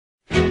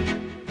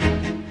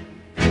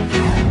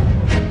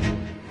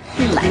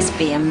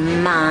be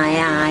in my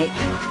eye.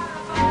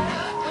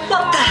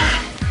 What the?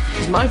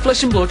 He's my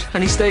flesh and blood,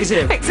 and he stays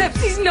here. Except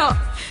he's not.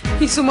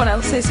 He's someone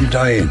else's. I'm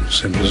dying,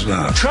 simple as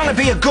that. Trying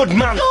to be a good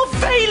man. You're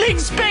failing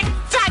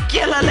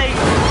spectacularly!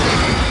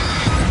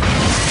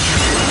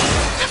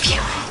 Love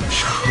you.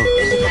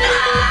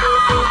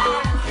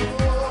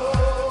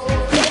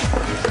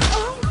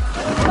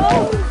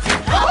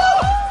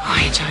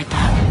 I enjoyed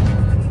that.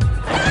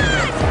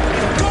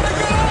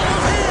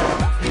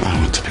 I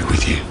want to be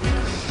with you.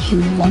 You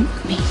want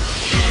me.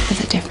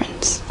 There's a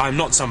difference. I'm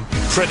not some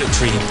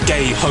predatory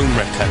gay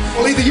homewrecker.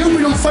 Well, either you've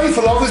been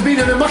unfaithful or there's been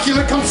an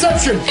immaculate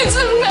conception. It's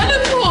a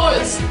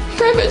menopause.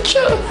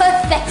 Premature.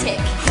 Pathetic.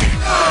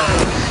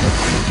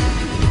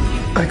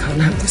 I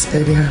can't have this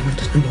baby. I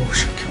want an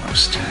abortion. Come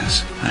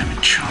upstairs. I'm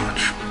in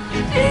charge.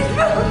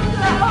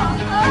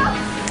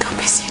 God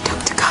bless you,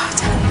 Dr.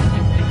 Carter.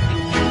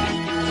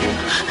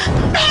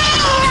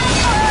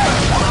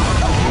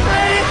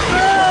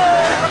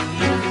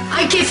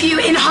 I give you,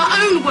 in her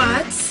own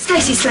words,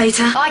 Stacey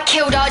Slater. I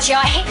killed Archie,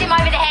 I hit him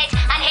over the head,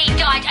 and he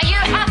died. Are you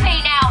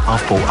happy now?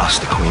 I've bought us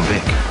the Queen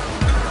Vic.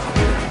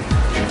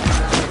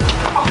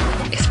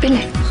 It's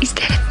Billy. He's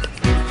dead.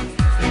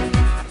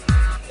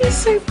 He's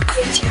so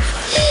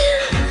beautiful.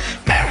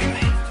 Marry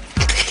me.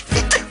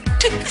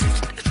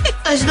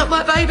 That's not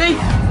my baby.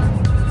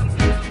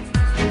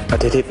 I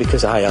did it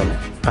because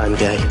I'm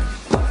gay.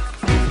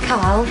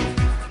 Carl,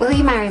 will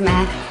you marry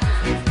me?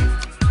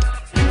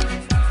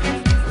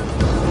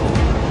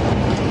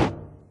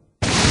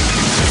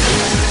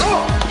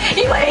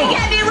 You wouldn't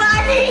get me what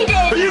I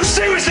needed! Are you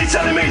seriously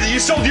telling me that you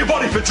sold your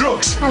body for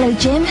drugs? Hello,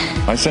 Jim.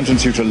 I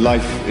sentence you to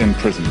life in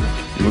prison.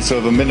 You will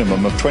serve a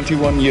minimum of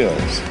 21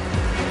 years.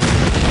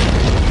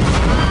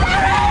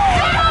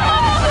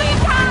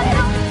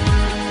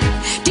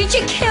 Did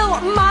you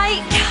kill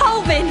Mike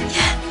Calvin?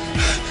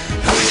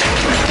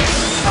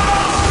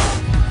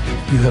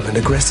 You have an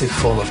aggressive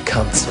form of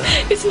cancer.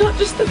 It's not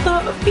just the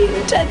thought of being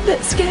dead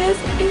that scares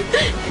me.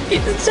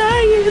 It's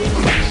dying.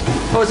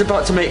 I was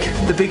about to make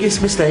the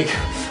biggest mistake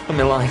of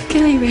my life.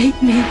 Can you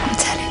rape me? I'm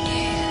telling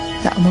you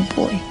that I'm a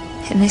boy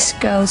in this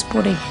girl's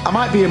body. I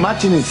might be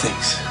imagining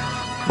things,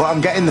 but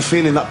I'm getting the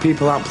feeling that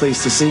people aren't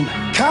pleased to see me.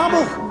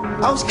 Carmel,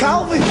 how's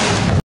Calvin?